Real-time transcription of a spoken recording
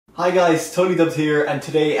Hi guys, TotallyDubbed here, and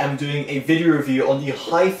today I'm doing a video review on the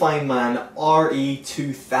HiFiMan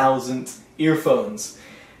RE2000 earphones.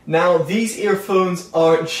 Now these earphones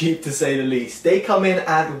aren't cheap to say the least. They come in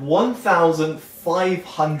at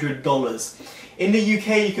 $1,500. In the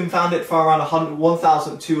UK you can find it for around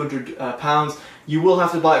 £1,200. You will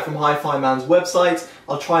have to buy it from HiFiMan's website.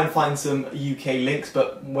 I'll try and find some UK links,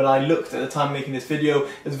 but when I looked at the time making this video,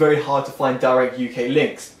 it's very hard to find direct UK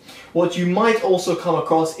links. What you might also come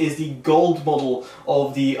across is the gold model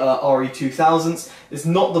of the RE2000s. It's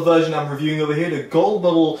not the version I'm reviewing over here. The gold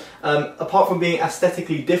model, apart from being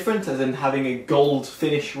aesthetically different, as in having a gold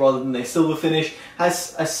finish rather than a silver finish,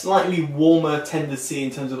 has a slightly warmer tendency in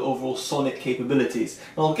terms of overall sonic capabilities.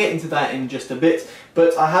 And I'll get into that in just a bit,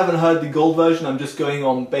 but I haven't heard the gold version. I'm just going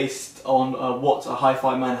on based on what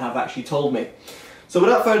HiFiMan have actually told me. So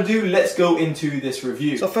without further ado, let's go into this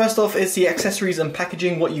review. So first off, it's the accessories and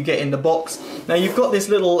packaging, what you get in the box. Now you've got this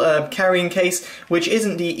little carrying case, which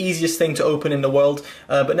isn't the easiest thing to open in the world,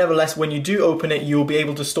 but nevertheless, when you do open it, you'll be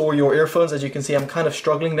able to store your earphones. As you can see, I'm kind of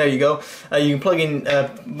struggling. There you go. You can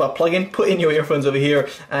put in your earphones over here,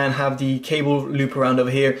 and have the cable loop around over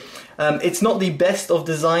here. It's not the best of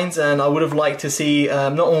designs, and I would have liked to see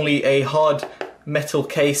not only a hard metal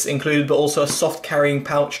case included, but also a soft carrying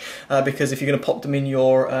pouch, because if you're going to pop them in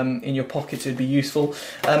your pockets, it'd be useful.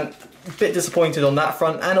 A bit disappointed on that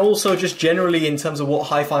front, and also just generally in terms of what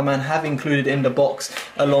HiFiMan have included in the box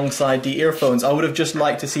alongside the earphones. I would have just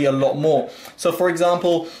liked to see a lot more. So for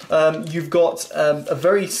example, you've got a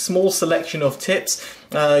very small selection of tips.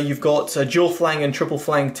 You've got dual flang and triple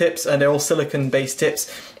flang tips, and they're all silicone based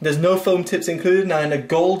tips. There's no foam tips included. Now in the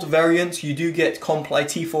gold variant you do get Comply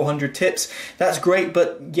T400 tips. That's great,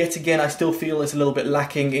 but yet again I still feel it's a little bit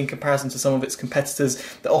lacking in comparison to some of its competitors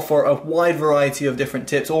that offer a wide variety of different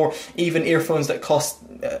tips, or even earphones that cost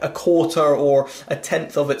a quarter or a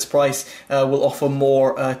tenth of its price will offer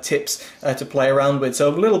more tips to play around with. So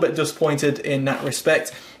a little bit disappointed in that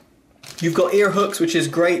respect. You've got ear hooks, which is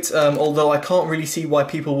great, although I can't really see why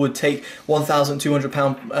people would take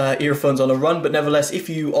 £1,200 earphones on a run, but nevertheless, if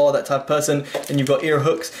you are that type of person, then you've got ear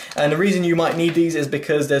hooks. And the reason you might need these is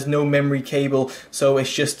because there's no memory cable, so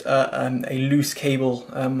it's just a loose cable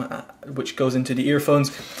which goes into the earphones.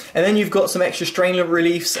 And then you've got some extra strain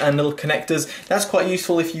reliefs and little connectors. That's quite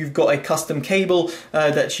useful if you've got a custom cable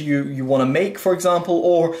that you want to make, for example,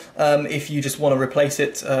 or if you just want to replace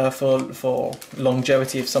it for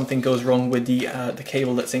longevity if something goes wrong with the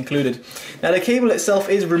cable that's included. Now the cable itself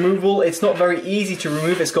is removable. It's not very easy to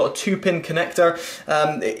remove. It's got a 2-pin connector.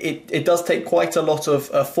 It does take quite a lot of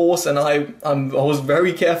force, and I was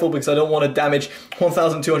very careful because I don't want to damage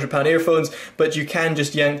 £1,200 earphones, but you can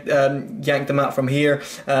just yank them out from here.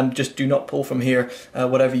 Just do not pull from here,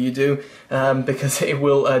 whatever you do, because it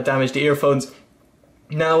will damage the earphones.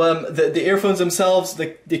 Now the earphones themselves,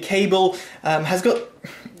 the cable has got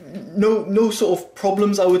no sort of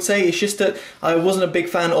problems, I would say. It's just that I wasn't a big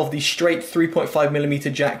fan of the straight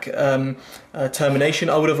 3.5mm jack termination.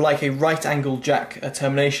 I would have liked a right angle jack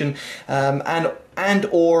termination, and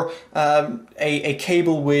or a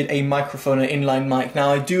cable with a microphone and inline mic.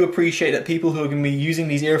 Now I do appreciate that people who are going to be using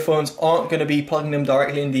these earphones aren't going to be plugging them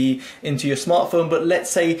directly into your smartphone, but let's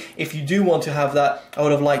say if you do want to have that, I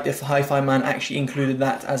would have liked if HiFiMan actually included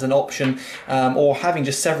that as an option, or having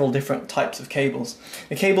just several different types of cables.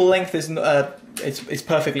 The cable length is it's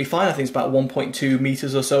perfectly fine. I think it's about 1.2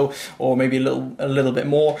 meters or so, or maybe a little bit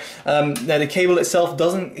more. Now the cable itself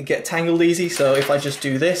doesn't get tangled easy, so if I just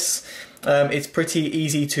do this, it's pretty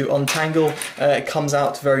easy to untangle. It comes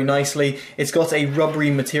out very nicely. It's got a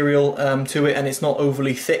rubbery material to it, and it's not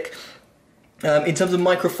overly thick. In terms of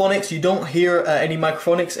microphonics, you don't hear any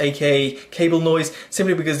microphonics, aka cable noise,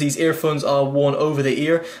 simply because these earphones are worn over the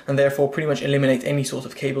ear and therefore pretty much eliminate any sort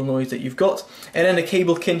of cable noise that you've got. And then the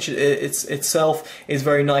cable kinch itself is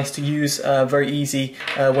very nice to use, very easy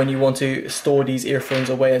when you want to store these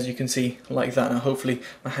earphones away, as you can see, like that. Now hopefully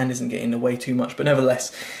my hand isn't getting in the way too much, but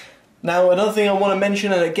nevertheless. Now another thing I want to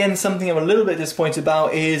mention, and again something I'm a little bit disappointed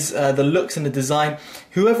about, is the looks and the design.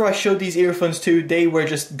 Whoever I showed these earphones to, they were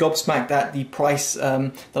just gobsmacked at the price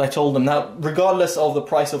that I told them. Now regardless of the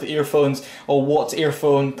price of earphones, or what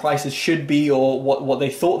earphone prices should be, or what they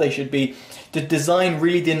thought they should be, the design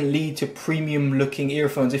really didn't lead to premium looking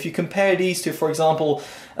earphones. If you compare these to, for example,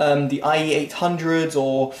 the IE800s,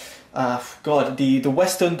 or the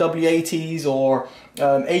Western W80s, or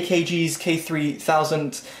AKG's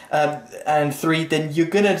K3000, and 3, then you're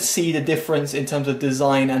gonna see the difference in terms of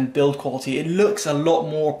design and build quality. It looks a lot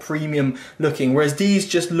more premium looking, whereas these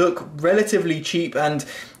just look relatively cheap, and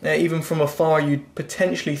even from afar you'd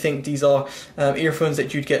potentially think these are earphones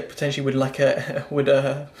that you'd get potentially with like a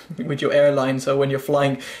with your airline. So when you're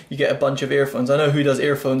flying, you get a bunch of earphones. I know who does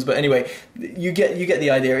earphones, but anyway, you get the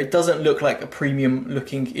idea. It doesn't look like a premium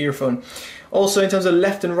looking earphone. Also, in terms of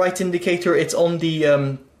left and right indicator, it's on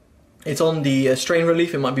the strain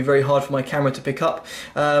relief. It might be very hard for my camera to pick up,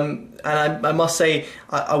 and I must say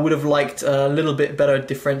I would have liked a little bit better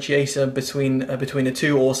differentiation between the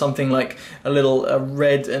two, or something like a little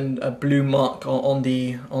red and a blue mark on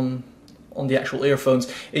the actual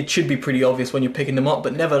earphones. It should be pretty obvious when you're picking them up,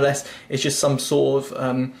 but nevertheless, it's just some sort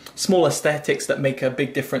of small aesthetics that make a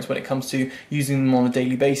big difference when it comes to using them on a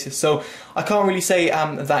daily basis. So I can't really say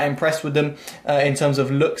I'm that impressed with them in terms of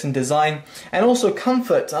looks and design. And also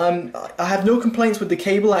comfort. I have no complaints with the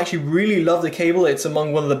cable. I actually really love the cable. It's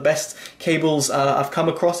among one of the best cables I've come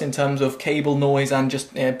across in terms of cable noise and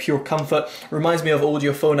just pure comfort. Reminds me of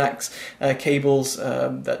Audiophonax cables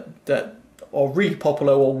that are really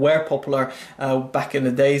popular, or were popular back in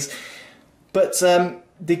the days. But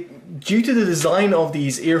due to the design of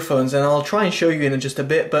these earphones, and I'll try and show you in just a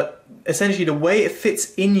bit, but essentially the way it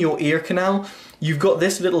fits in your ear canal, you've got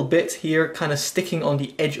this little bit here kind of sticking on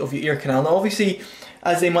the edge of your ear canal. Now obviously,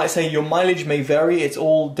 as they might say, your mileage may vary. It's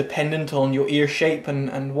all dependent on your ear shape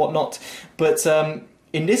and whatnot. But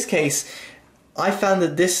in this case, I found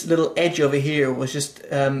that this little edge over here was just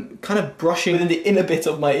kind of brushing within the inner bit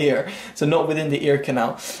of my ear, so not within the ear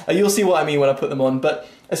canal. You'll see what I mean when I put them on, but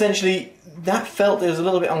essentially that felt it was a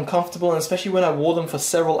little bit uncomfortable, and especially when I wore them for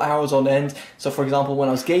several hours on end. So for example, when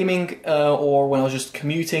I was gaming or when I was just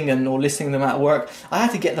commuting or listening to them at work, I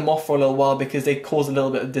had to get them off for a little while because they cause a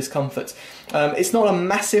little bit of discomfort. It's not a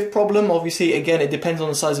massive problem, obviously. Again, it depends on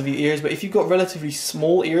the size of your ears, but if you've got relatively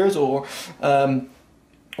small ears or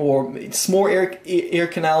small ear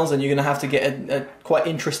canals, and you're going to have to get a quite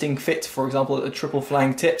interesting fit, for example a triple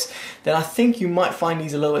flying tips, then I think you might find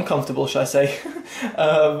these a little uncomfortable, shall I say,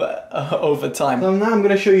 over time. So now I'm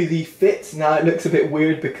going to show you the fit. Now it looks a bit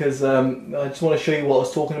weird because I just want to show you what I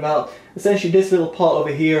was talking about. Essentially this little part over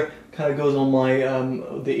here kind of goes on my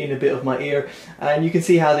the inner bit of my ear, and you can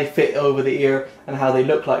see how they fit over the ear and how they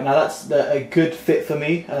look like. Now that's a good fit for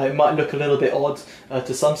me. It might look a little bit odd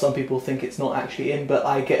to some people think it's not actually in, but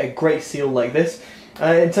I get a great seal like this.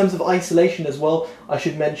 In terms of isolation as well, I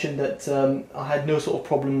should mention that I had no sort of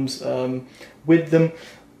problems with them.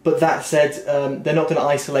 But that said, they're not going to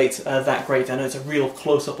isolate that great. I know it's a real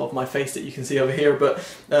close-up of my face that you can see over here, but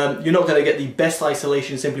you're not going to get the best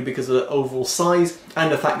isolation simply because of the overall size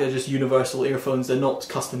and the fact they're just universal earphones. They're not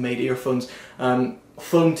custom-made earphones.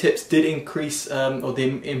 Foam tips did increase or they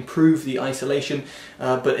improve the isolation,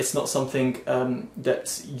 but it's not something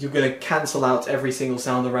that you're going to cancel out every single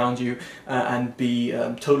sound around you and be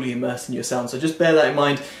totally immersed in your sound. So just bear that in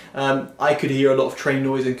mind. I could hear a lot of train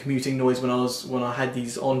noise and commuting noise when I had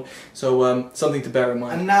these on, so something to bear in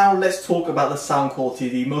mind. And now let's talk about the sound quality,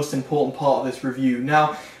 the most important part of this review.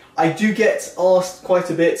 Now, I do get asked quite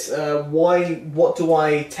a bit, what do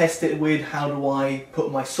I test it with, how do I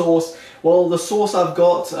put my source? Well, the source I've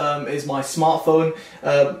got is my smartphone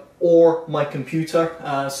or my computer.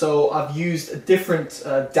 So I've used a different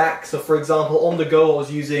DAC. So for example, on the go I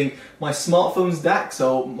was using my smartphone's DAC,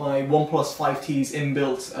 so my OnePlus 5T's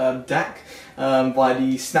inbuilt DAC by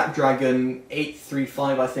the Snapdragon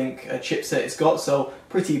 835, I think, chipset it's got, so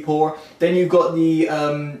pretty poor. Then you've got the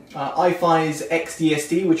iFi's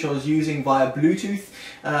XDSD, which I was using via Bluetooth.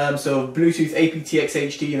 So Bluetooth aptX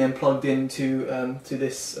HD and then plugged into to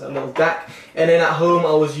this little DAC. And then at home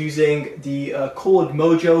I was using the Chord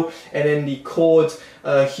Mojo and then the Chord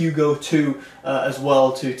Hugo 2 as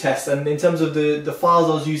well to test. And in terms of the files,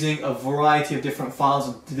 I was using a variety of different files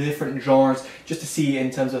of different genres just to see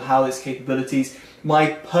in terms of how its capabilities. My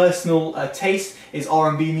personal taste is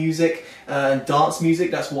R&B music and dance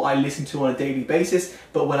music. That's what I listen to on a daily basis.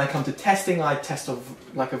 But when I come to testing, I test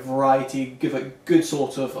like a variety, give a good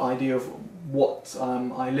sort of idea of what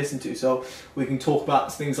I listen to. So we can talk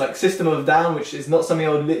about things like System of a Down, which is not something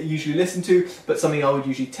I would usually listen to, but something I would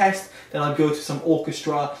usually test. Then I'd go to some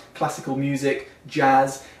orchestra, classical music,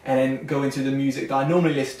 jazz, and then go into the music that I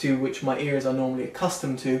normally listen to, which my ears are normally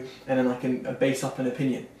accustomed to, and then I can base up an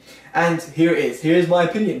opinion. And here it is. Here's my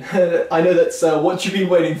opinion. I know that's what you've been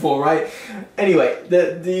waiting for, right? Anyway,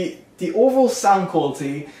 the overall sound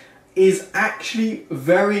quality is actually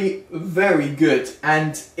very, very good,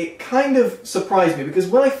 and it kind of surprised me because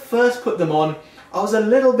when I first put them on, I was a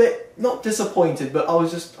little bit, not disappointed, but I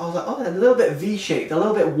was like, oh, they're a little bit V-shaped, a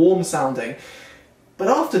little bit warm sounding. But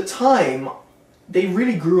after time, they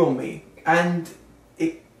really grew on me, and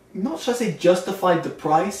it, not should I say justified the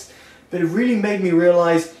price, but it really made me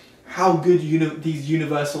realize how good these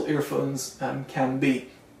universal earphones can be.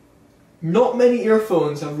 Not many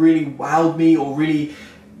earphones have really wowed me or really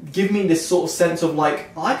give me this sort of sense of like,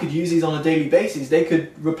 I could use these on a daily basis. They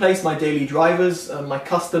could replace my daily drivers, my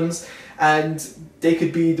customs, and they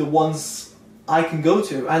could be the ones I can go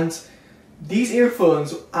to. And these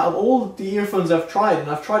earphones, out of all the earphones I've tried, and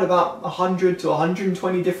I've tried about 100 to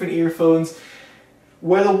 120 different earphones,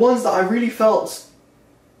 were the ones that I really felt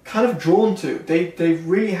kind of drawn to. They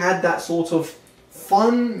really had that sort of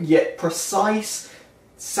fun yet precise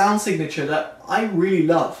sound signature that I really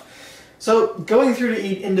love. So going through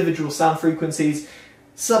the individual sound frequencies,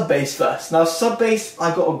 sub bass first. Now sub bass,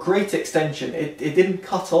 I got a great extension. It didn't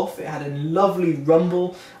cut off, it had a lovely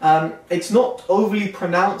rumble. It's not overly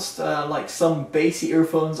pronounced like some bassy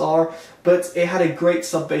earphones are, but it had a great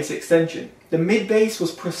sub bass extension. The mid bass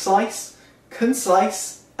was precise,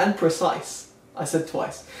 concise and precise. I said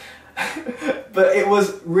twice. But it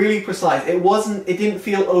was really precise. It didn't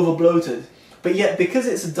feel over bloated. But yet, because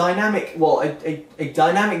it's a dynamic, well, a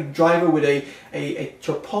dynamic driver with a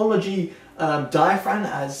topology diaphragm,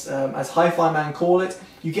 as HiFiMan call it,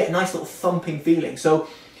 you get a nice little thumping feeling. So,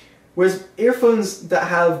 whereas earphones that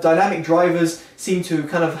have dynamic drivers seem to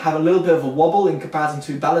kind of have a little bit of a wobble in comparison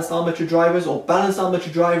to balanced armature drivers, or balanced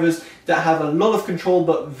armature drivers that have a lot of control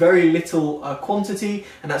but very little quantity,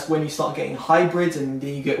 and that's when you start getting hybrids and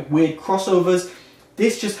then you get weird crossovers.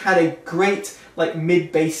 This just had a great like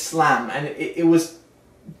mid-bass slam, and it was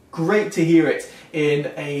great to hear it in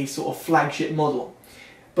a sort of flagship model.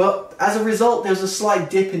 But as a result, there was a slight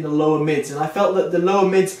dip in the lower mids, and I felt that the lower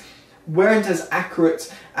mids weren't as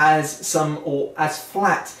accurate as some, or as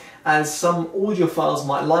flat as some audiophiles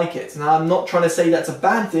might like it. Now I'm not trying to say that's a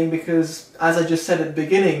bad thing, because as I just said at the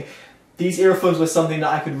beginning, these earphones were something that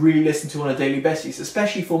I could really listen to on a daily basis,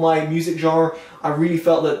 especially for my music genre. I really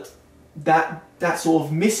felt that sort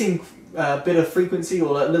of missing bit of frequency,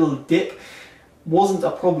 or that little dip, wasn't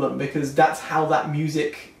a problem, because that's how that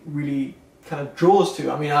music really kind of draws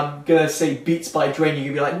to. I mean, I'm gonna say Beats by Dre, and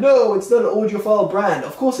you're gonna be like, no, it's not an audiophile brand.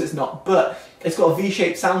 Of course it's not, but it's got a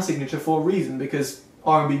V-shaped sound signature for a reason, because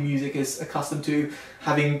R&B music is accustomed to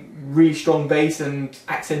having really strong bass and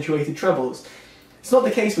accentuated trebles. It's not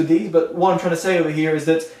the case with these, but what I'm trying to say over here is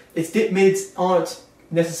that its dip mids aren't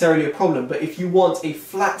necessarily a problem, but if you want a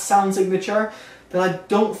flat sound signature, then I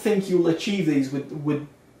don't think you'll achieve these with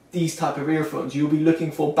these type of earphones. You'll be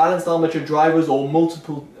looking for balanced armature drivers, or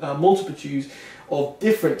multitudes of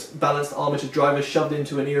different balanced armature drivers shoved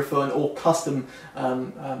into an earphone, or custom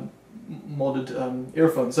modded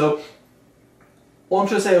earphones. So what I'm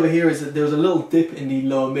trying to say over here is that there was a little dip in the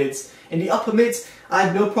lower mids. In the upper mids, I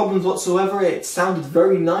had no problems whatsoever. It sounded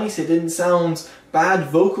very nice. It didn't sound bad.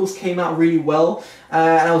 Vocals came out really well,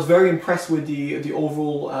 and I was very impressed with the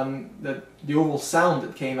overall sound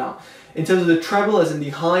that came out. In terms of the treble, as in the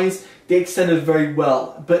highs, they extended very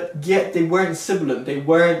well, but yet they weren't sibilant. They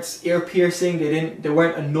weren't ear piercing. They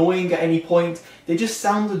weren't annoying at any point. They just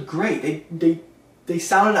sounded great. They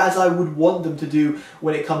sounded as I would want them to do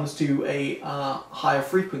when it comes to a higher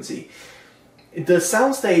frequency. The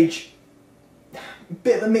soundstage,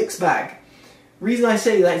 bit of a mixed bag. Reason I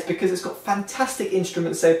say that is because it's got fantastic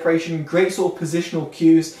instrument separation, great sort of positional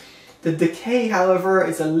cues. The decay, however,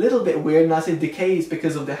 is a little bit weird, and I say decay is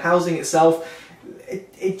because of the housing itself.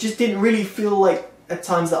 It just didn't really feel like at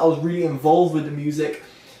times that I was really involved with the music.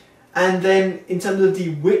 And then in terms of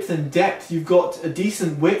the width and depth, you've got a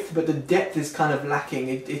decent width, but the depth is kind of lacking.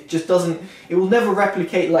 It just doesn't, it will never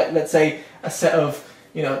replicate, like, let's say a set of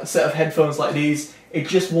headphones like these. It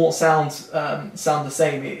just won't sound the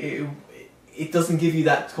same. It doesn't give you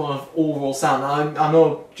that kind of overall sound. Now, I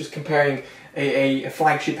know just comparing a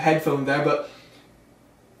flagship headphone there, but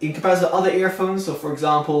in comparison to other earphones, so for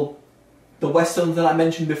example the Westtones that I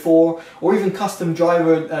mentioned before, or even custom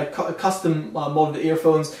modded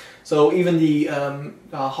earphones, so even the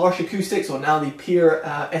Harsh Acoustics, or now the Pure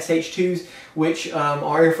SH2s, which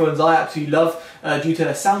are earphones I absolutely love due to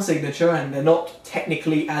their sound signature, and they're not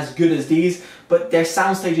technically as good as these, but their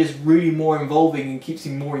soundstage is really more involving and keeps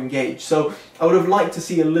you more engaged. So I would have liked to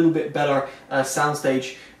see a little bit better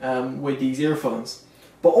soundstage with these earphones.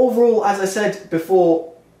 But overall, as I said before,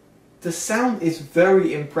 the sound is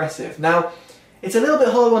very impressive. Now, it's a little bit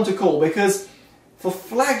hard one to call, because for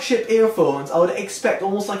flagship earphones, I would expect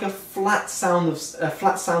almost like a flat sound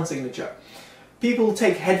signature. People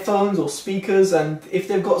take headphones or speakers, and if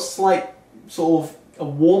they've got slight sort of a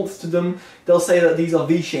warmth to them. They'll say that these are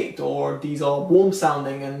V-shaped or these are warm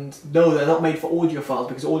sounding, and no, they're not made for audiophiles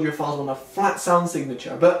because audiophiles want a flat sound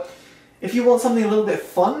signature. But if you want something a little bit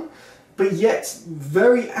fun, but yet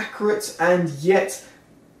very accurate and yet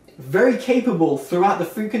very capable throughout the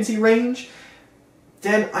frequency range,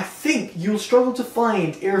 then I think you'll struggle to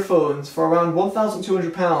find earphones for around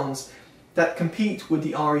 £1,200 that compete with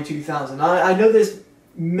the RE2000. I know there's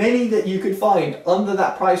many that you could find under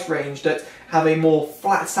that price range that have a more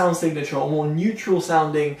flat sound signature or more neutral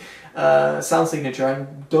sounding sound signature,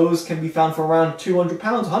 and those can be found for around £200,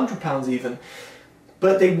 £100 even.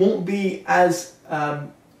 But they won't be as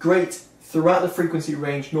great throughout the frequency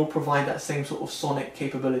range, nor provide that same sort of sonic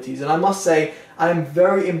capabilities. And I must say, I am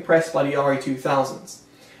very impressed by the RE2000s.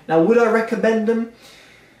 Now, would I recommend them?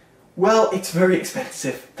 Well, it's very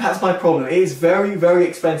expensive. That's my problem. It is very, very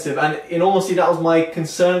expensive. And in honesty, that was my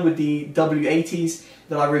concern with the W80s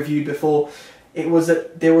that I reviewed before. It was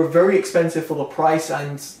that they were very expensive for the price,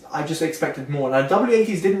 and I just expected more. Now,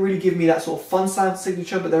 W80s didn't really give me that sort of fun sound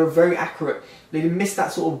signature, but they were very accurate. They didn't miss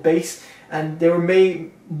that sort of bass, and they were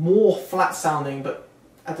made more flat sounding, but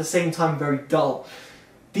at the same time very dull.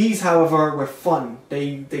 These, however, were fun.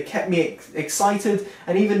 They kept me excited,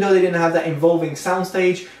 and even though they didn't have that involving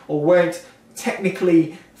soundstage or weren't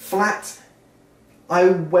technically flat, I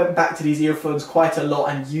went back to these earphones quite a lot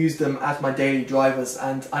and used them as my daily drivers,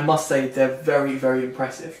 and I must say they're very, very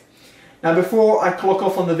impressive. Now, before I clock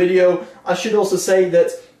off on the video, I should also say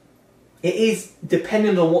that it is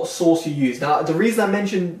dependent on what source you use. Now, the reason I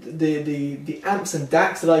mentioned the amps and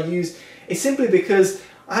DACs that I use is simply because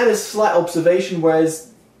I had a slight observation,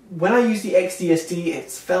 whereas when I use the XDSD,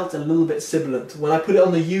 it's felt a little bit sibilant. When I put it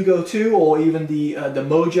on the Yugo 2 or even the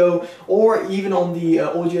Mojo, or even on the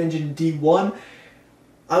Audio Engine D1,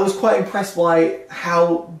 I was quite impressed by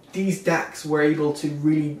how these DACs were able to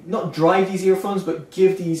really not drive these earphones, but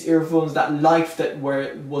give these earphones that life that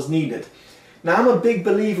was needed. Now, I'm a big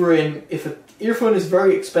believer in, if an earphone is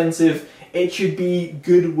very expensive, it should be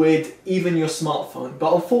good with even your smartphone.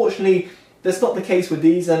 But unfortunately, that's not the case with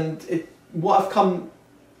these, and what I've come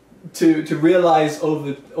to realize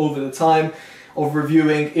over the time of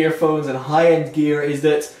reviewing earphones and high-end gear is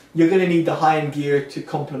that you're going to need the high-end gear to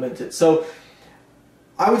complement it. So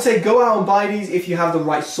I would say go out and buy these if you have the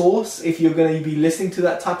right source, if you're going to be listening to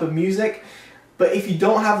that type of music. But if you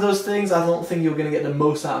don't have those things, I don't think you're going to get the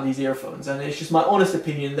most out of these earphones. And it's just my honest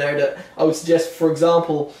opinion there that I would suggest, for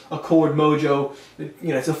example, a Cord Mojo. You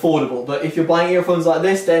know, it's affordable. But if you're buying earphones like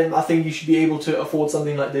this, then I think you should be able to afford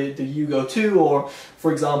something like the Yugo 2, or,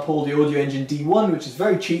 for example, the Audio Engine D1, which is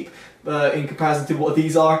very cheap in comparison to what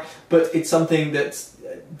these are. But it's something that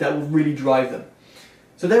will really drive them.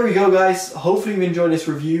 So there we go, guys. Hopefully you enjoyed this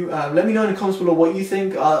review. Let me know in the comments below what you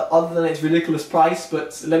think, other than its ridiculous price,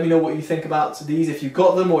 but let me know what you think about these, if you've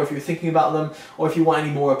got them, or if you're thinking about them, or if you want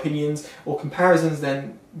any more opinions or comparisons,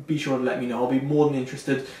 then be sure to let me know. I'll be more than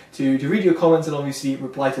interested to read your comments and obviously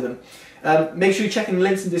reply to them. Make sure you check in the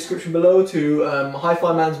links in the description below to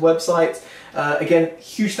HiFiMan's website. Again,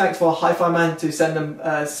 huge thanks for HiFiMan to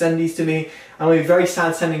send these to me. I'm going to be very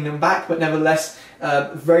sad sending them back, but nevertheless,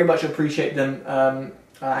 very much appreciate them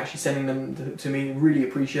actually sending them to me. Really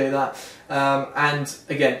appreciate that. And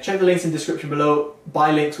again, check the links in the description below.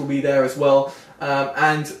 Buy links will be there as well.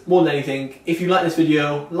 And more than anything, if you like this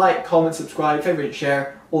video, like, comment, subscribe, favorite,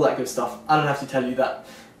 share, all that good stuff. I don't have to tell you that.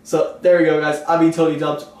 So there we go, guys. I've been Totally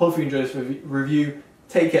Dubbed. Hope you enjoyed this review.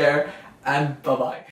 Take care, and bye-bye.